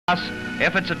Thus,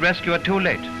 efforts at rescue are too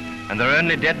late, and there are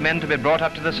only dead men to be brought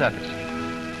up to the surface.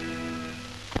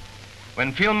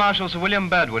 When Field Marshal Sir William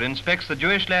Birdwood inspects the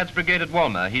Jewish Lads Brigade at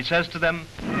Walmer, he says to them,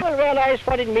 "I realize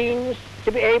what it means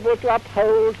to be able to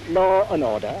uphold law and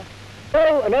order.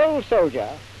 Though an old soldier,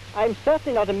 I'm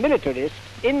certainly not a militarist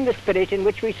in the spirit in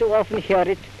which we so often hear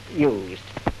it used."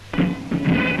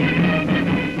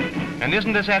 And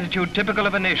isn't this attitude typical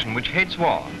of a nation which hates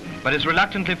war, but is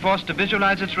reluctantly forced to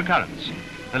visualize its recurrence?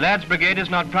 The Lads Brigade is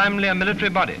not primarily a military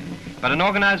body, but an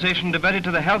organization devoted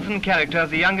to the health and character of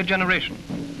the younger generation.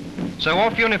 So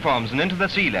off uniforms and into the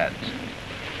sea, lads.